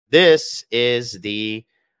this is the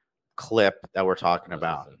clip that we're talking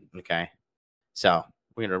about. Okay, so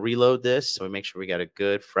we're gonna reload this so we make sure we got a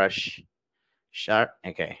good fresh shot.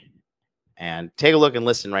 Okay, and take a look and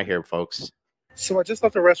listen right here, folks. So I just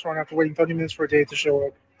left the restaurant after waiting 30 minutes for a date to show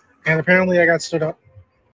up, and apparently I got stood up.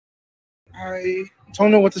 I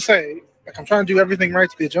don't know what to say. Like, I'm trying to do everything right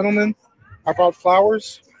to be a gentleman. I brought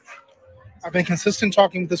flowers. I've been consistent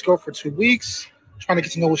talking with this girl for 2 weeks, trying to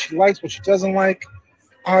get to know what she likes, what she doesn't like.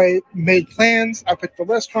 I made plans. I picked the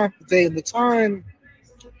restaurant, the day, and the time.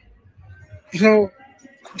 You know,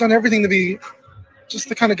 I've done everything to be just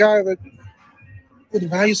the kind of guy that would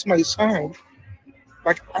value somebody's time.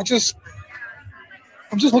 Like, I'm just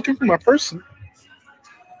looking for my person.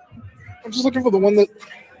 I'm just looking for the one that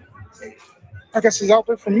I guess is out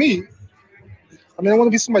there for me. I mean, I want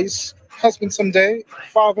to be somebody's husband someday,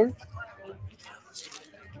 father.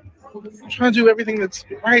 I'm trying to do everything that's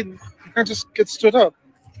right. I just get stood up.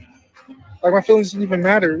 Like, my feelings didn't even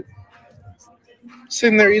matter.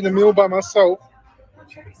 Sitting there eating a meal by myself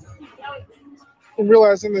and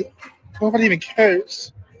realizing that nobody even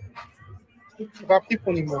cares about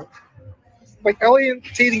people anymore. Like, alien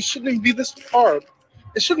dating shouldn't even be this hard.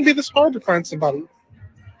 It shouldn't be this hard to find somebody.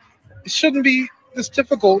 It shouldn't be this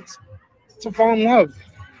difficult to fall in love,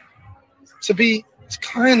 to be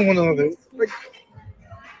kind to one another. Like,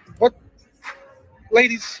 what,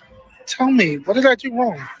 ladies, tell me, what did I do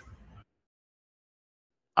wrong?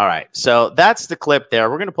 All right, so that's the clip there.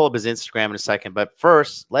 We're gonna pull up his Instagram in a second, but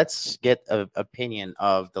first, let's get an opinion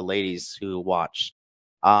of the ladies who watched.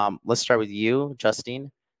 Let's start with you, Justine.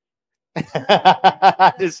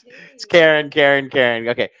 It's Karen.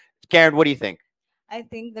 Okay, Karen, what do you think? I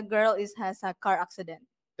think the girl has a car accident.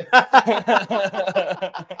 That's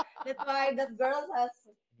why that girl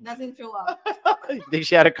doesn't show up. You think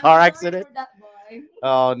she had a car accident? For that boy.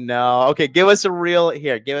 Oh no. Okay, give us a real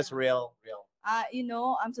here. Give us a real.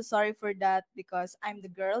 I'm so sorry for that because I'm the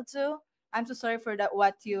girl too. I'm so sorry for that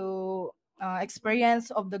what you experience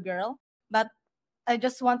of the girl. But I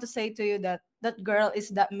just want to say to you that that girl is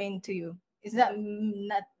that mean to you. Is that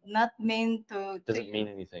not meant to? Doesn't mean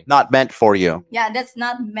anything. Not meant for you. Yeah, that's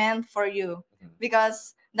not meant for you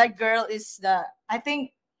because that girl is the. I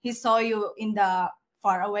think he saw you in the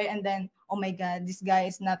far away and then oh my god, this guy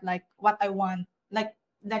is not like what I want. Like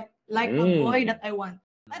a boy that I want.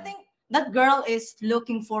 I think that girl is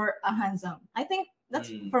looking for a handsome. I think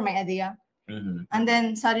that's for my idea. And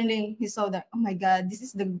then suddenly he saw that, oh my god, this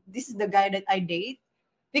is the guy that I date.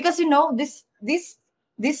 Because you know, this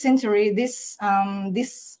century, this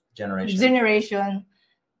generation,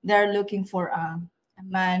 they're looking for a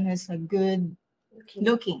man who's a good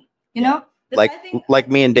looking. You know? Like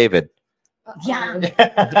me and David. Yeah.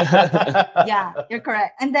 Yeah, you're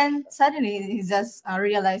correct. And then suddenly he just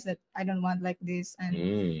realized that I don't want like this, and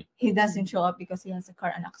he doesn't show up because he has a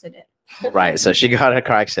car accident. Right. So she got a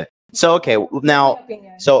car accident. So okay, now,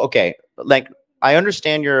 like I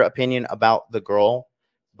understand your opinion about the girl,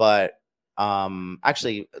 but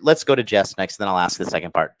actually, let's go to Jess next, then I'll ask the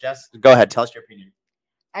second part. Jess, go ahead, tell us your opinion.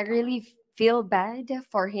 I really feel bad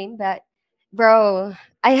for him, but bro,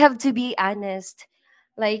 I have to be honest.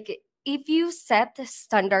 Like, if you set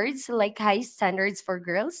standards, like high standards for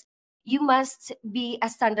girls, you must be a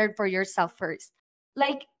standard for yourself first.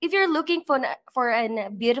 Like, if you're looking for a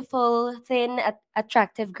beautiful, thin,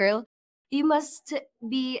 attractive girl, you must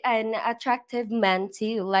be an attractive man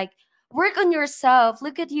too. Like, work on yourself.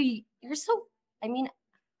 Look at you. You're so. I mean,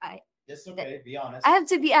 It's okay. Be honest. I have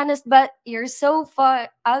to be honest, but you're so far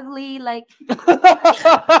ugly. Like,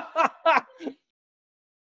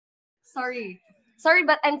 sorry,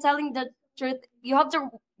 but I'm telling the truth. You have to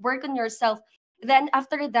work on yourself. Then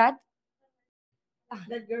after that,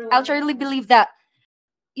 I'll truly believe that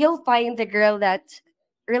you'll find the girl that's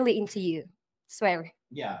really into you. Swear.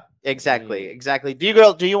 Yeah, exactly. Do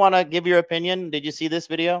you want to give your opinion? Did you see this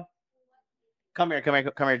video? Come here,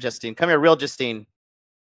 Justine. Come here, real Justine.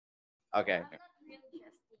 Okay.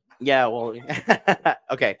 Yeah, well,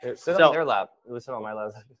 okay. Here, sit on their lap. It was sit on my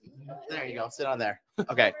lap. There you go. Sit on there.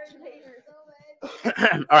 Okay.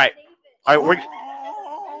 All right.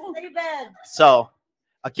 So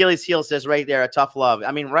Achilles heel says right there, a tough love.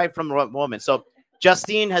 I mean, right from the woman. So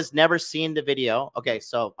Justine has never seen the video. Okay,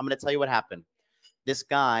 so I'm going to tell you what happened. This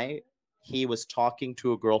guy, he was talking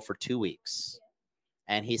to a girl for 2 weeks,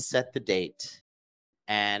 and he set the date,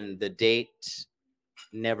 and the date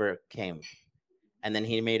never came. And then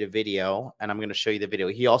he made a video, and I'm going to show you the video.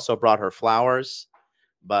 He also brought her flowers,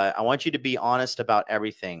 but I want you to be honest about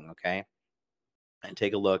everything, okay? And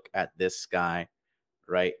take a look at this guy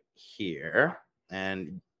right here.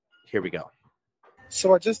 And here we go.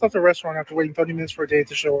 So I just left the restaurant after waiting 30 minutes for a date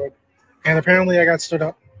to show up, and apparently I got stood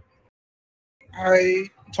up. I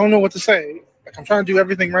don't know what to say. Like, I'm trying to do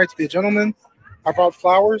everything right to be a gentleman. I brought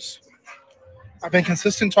flowers. I've been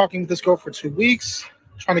consistent talking with this girl for 2 weeks,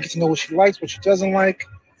 trying to get to know what she likes, what she doesn't like.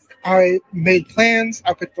 I made plans.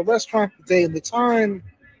 I picked the restaurant, the day, and the time.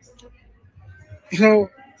 I've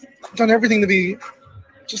done everything to be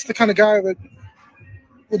just the kind of guy that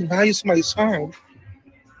would value somebody's time.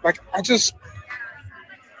 Like, I'm just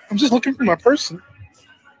looking for my person.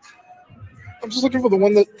 I'm just looking for the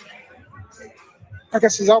one that I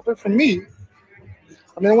guess is out there for me.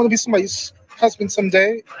 I mean, I want to be somebody's husband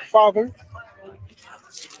someday, father.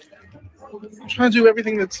 I'm trying to do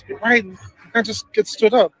everything that's right, and I just get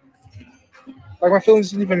stood up. Like, my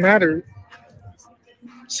feelings didn't even matter.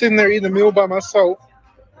 Sitting there eating a meal by myself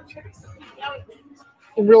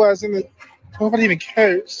and realizing that nobody even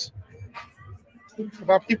cares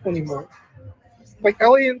about people anymore. Like,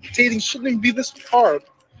 LA dating shouldn't even be this hard.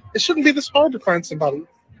 It shouldn't be this hard to find somebody.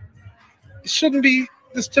 It shouldn't be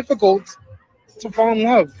this difficult to fall in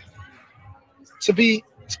love, to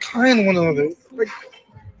kind to one another. Like,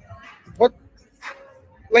 what,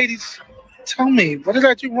 ladies, tell me, what did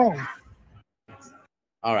I do wrong?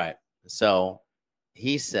 All right. So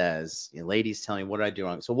he says, ladies, tell me, what did I do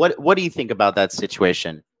wrong? So what do you think about that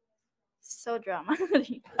situation? So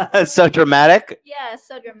dramatic. So dramatic? Yeah,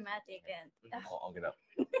 so dramatic and I'll get up.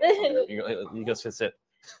 You go sit.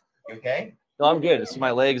 Okay. No, I'm good. So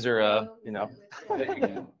my legs are,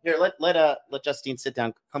 Here, let Justine sit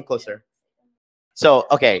down. Come closer. So,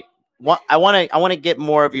 okay. I want to get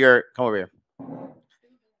more of your. Come over here.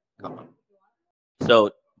 Come on.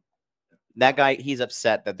 So that guy, he's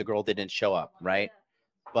upset that the girl didn't show up, right?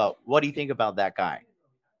 But what do you think about that guy?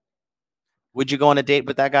 Would you go on a date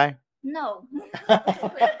with that guy? no.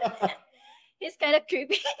 He's kind of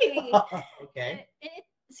creepy. Okay. And it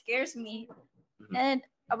scares me. Mhm. And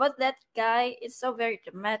about that guy, it's so very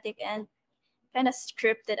dramatic and kind of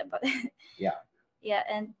scripted about it. Yeah. Yeah,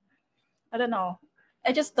 and I don't know.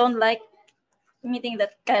 I just don't like meeting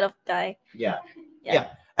that kind of guy. Yeah. Yeah.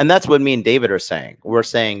 Yeah. And that's what me and David are saying. We're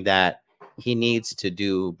saying that he needs to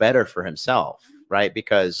do better for himself, right?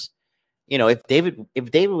 Because if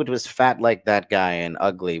David was fat like that guy and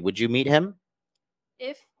ugly, would you meet him?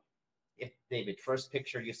 If If David, first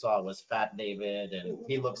picture you saw was fat David and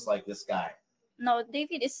he looks like this guy. no,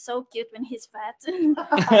 David is so cute when he's fat.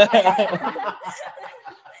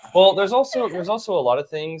 Well, there's also a lot of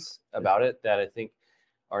things about it that I think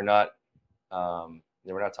are not that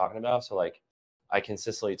we're not talking about. So like, I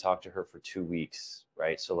consistently talked to her for 2 weeks,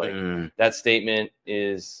 right? So like that statement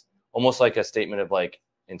is almost like a statement of like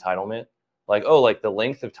entitlement. Like, oh, like the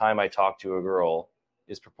length of time I talk to a girl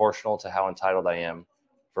is proportional to how entitled I am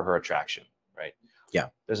for her attraction, right? Yeah.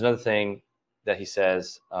 There's another thing that he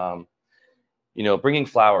says, bringing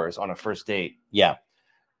flowers on a first date. Yeah.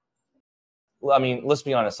 Well, I mean, let's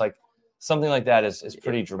be honest, like something like that is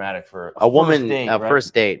pretty dramatic for A woman, first date, a right?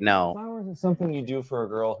 first date, no. Flowers is something you do for a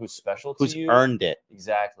girl who's special to Who's you. earned it.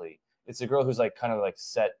 Exactly. It's a girl who's like kind of like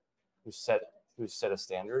who's set a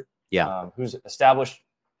standard. Yeah. Who's established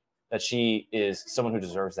that she is someone who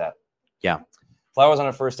deserves that. Yeah. Flowers on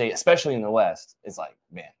a first date, especially in the West, is like,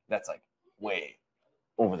 man, that's like way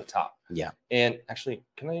over the top. Yeah. And actually,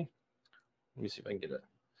 let me see if I can get it.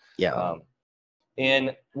 Yeah.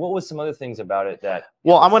 And what was some other things about it that?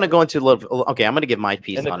 Well, I'm going to go into a little. Okay, I'm going to give my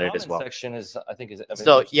piece And the on it as comment well. section is, I think, is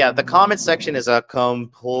So yeah, the comment section is a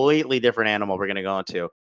completely different animal we're going to go into.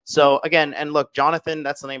 So again, and look, Jonathan,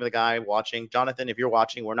 that's the name of the guy watching. Jonathan, if you're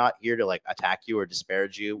watching, we're not here to like attack you or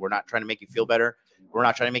disparage you. We're not trying to make you feel better. We're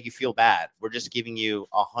not trying to make you feel bad. We're just giving you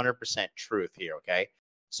 100% truth here. Okay.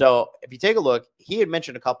 So if you take a look, he had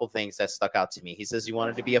mentioned a couple things that stuck out to me. He says he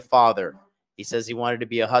wanted to be a father. He says he wanted to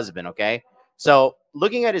be a husband. Okay. So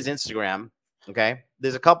looking at his Instagram, okay,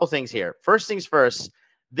 there's a couple things here. First things first,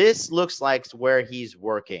 this looks like where he's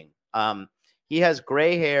working. He has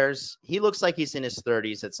gray hairs. He looks like he's in his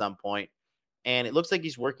 30s at some point, and it looks like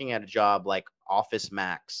he's working at a job like Office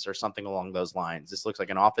Max or something along those lines. This looks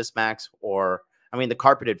like an Office Max, or I mean, the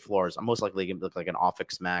carpeted floors are most likely going to look like an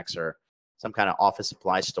Office Max or some kind of office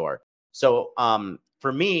supply store. So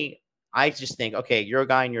for me, I just think, okay, you're a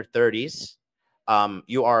guy in your 30s.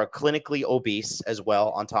 You are clinically obese as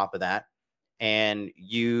well on top of that. And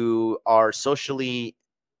you are socially,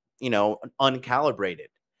 uncalibrated,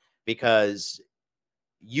 because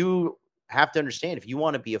you have to understand, if you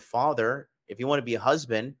want to be a father, if you want to be a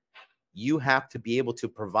husband, you have to be able to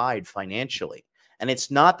provide financially. And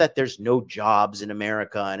it's not that there's no jobs in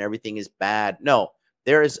America and everything is bad. No,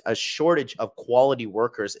 there is a shortage of quality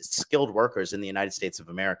workers, skilled workers in the United States of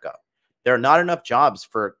America. There are not enough jobs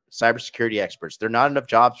for cybersecurity experts. There are not enough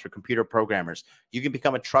jobs for computer programmers. You can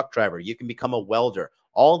become a truck driver. You can become a welder.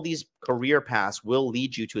 All these career paths will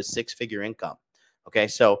lead you to a 6-figure income. Okay,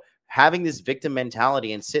 so having this victim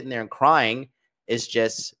mentality and sitting there and crying is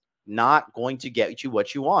just not going to get you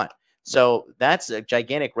what you want. So that's a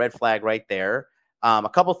gigantic red flag right there. A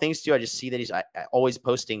couple things too. I just see that he's always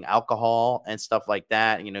posting alcohol and stuff like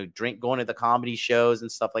that. You know, going to the comedy shows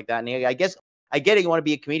and stuff like that. And I guess I get it. You want to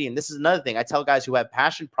be a comedian. This is another thing. I tell guys who have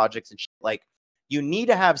passion projects and shit, like, you need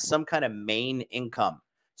to have some kind of main income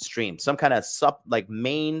stream, some kind of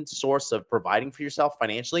main source of providing for yourself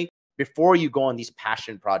financially before you go on these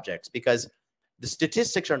passion projects, because the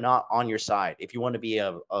statistics are not on your side if you want to be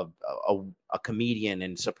a comedian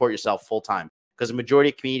and support yourself full time. Because the majority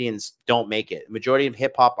of comedians don't make it. The majority of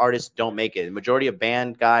hip hop artists don't make it. The majority of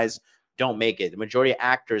band guys don't make it. The majority of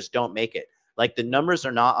actors don't make it. Like, the numbers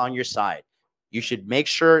are not on your side. You should make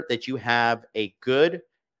sure that you have a good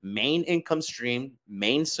main income stream,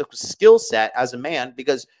 main skill set as a man,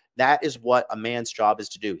 because that is what a man's job is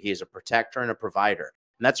to do. He is a protector and a provider,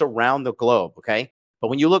 and that's around the globe. Okay. But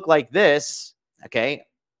when you look like this, okay,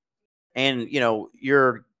 and you know,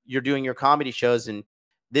 you're doing your comedy shows and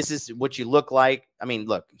this is what you look like. I mean,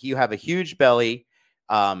 look, you have a huge belly.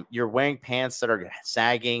 You're wearing pants that are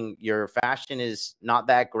sagging. Your fashion is not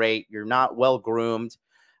that great. You're not well groomed.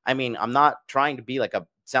 I mean, I'm not trying to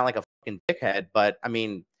sound like a fucking dickhead, but I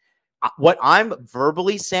mean, what I'm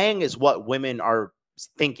verbally saying is what women are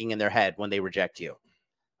thinking in their head when they reject you.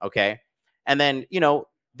 Okay. And then, you know,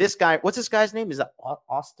 this guy, what's this guy's name? Is that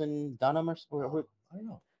Austin Dunham or I don't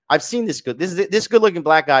know. I've seen this good looking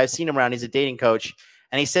black guy. I've seen him around. He's a dating coach.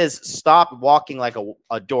 And he says, stop walking like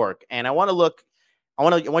a dork. And I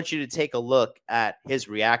want you to take a look at his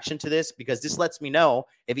reaction to this, because this lets me know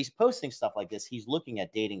if he's posting stuff like this, he's looking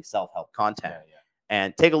at dating self-help content. Yeah.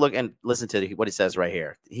 And take a look and listen to what he says right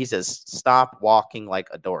here. He says, stop walking like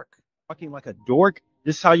a dork. Walking like a dork?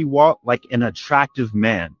 This is how you walk like an attractive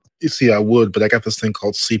man. You see, I would, but I got this thing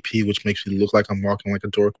called CP, which makes me look like I'm walking like a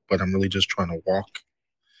dork, but I'm really just trying to walk.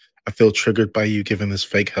 I feel triggered by you giving this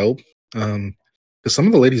fake help. Because some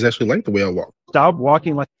of the ladies actually like the way I walk. Stop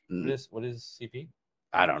walking like... What is CP?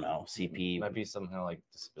 I don't know. CP might be some kind of like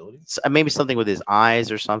disability. Maybe something with his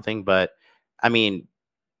eyes or something. But I mean,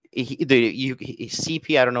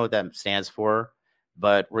 CP, I don't know what that stands for.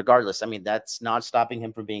 But regardless, I mean, that's not stopping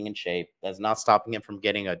him from being in shape. That's not stopping him from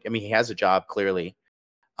getting I mean, he has a job, clearly.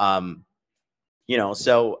 You know,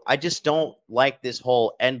 so I just don't like this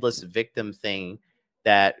whole endless victim thing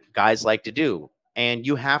that guys like to do. And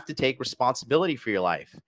you have to take responsibility for your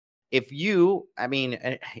life. If you, I mean,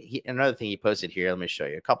 another thing he posted here, let me show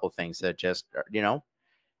you a couple of things that just, you know,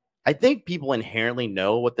 I think people inherently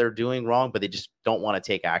know what they're doing wrong, but they just don't want to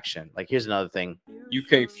take action. Like, here's another thing. You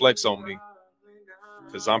can't flex on me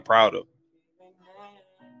because I'm proud of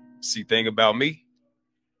it. See, thing about me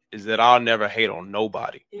is that I'll never hate on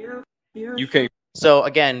nobody. You can't. So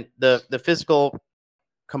again, the physical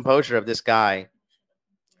composure of this guy,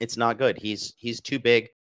 it's not good. He's too big.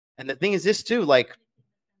 And the thing is this too, like,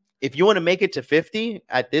 if you want to make it to 50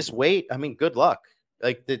 at this weight, I mean, good luck.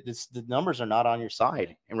 Like, the numbers are not on your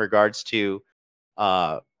side in regards to,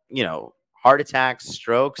 you know, heart attacks,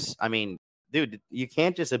 strokes. I mean, dude, you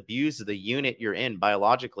can't just abuse the unit you're in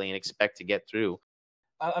biologically and expect to get through.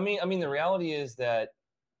 I mean, the reality is that,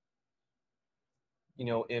 you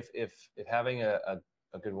know, if having a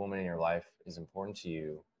good woman in your life is important to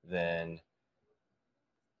you, then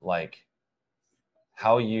like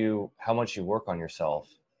how much you work on yourself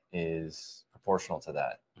is proportional to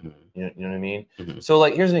that. Mm-hmm. You know what I mean? Mm-hmm. So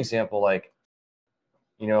like, here's an example. Like,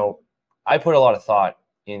 you know, I put a lot of thought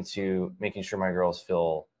into making sure my girls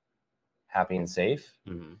feel happy and safe.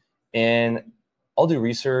 Mm-hmm. And I'll do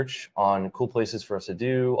research on cool places for us to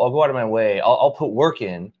do. I'll go out of my way. I'll put work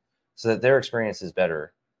in so that their experience is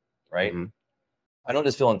better. Right. Mm-hmm. I don't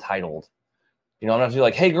just feel entitled. You know, I'm not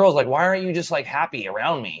like, hey, girls, like, why aren't you just like happy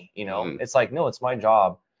around me? You know, it's like, no, it's my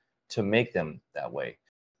job to make them that way.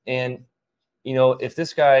 And, you know, if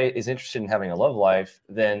this guy is interested in having a love life,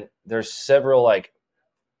 then there's several like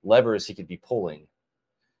levers he could be pulling,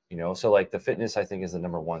 you know? So like the fitness, I think, is the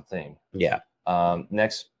number one thing. Yeah.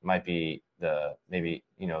 Next might be maybe,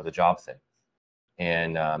 you know, the job thing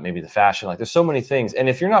and maybe the fashion. Like, there's so many things. And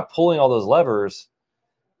if you're not pulling all those levers,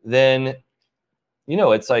 then, you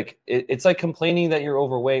know, it's like complaining that you're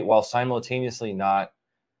overweight while simultaneously not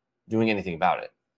doing anything about it.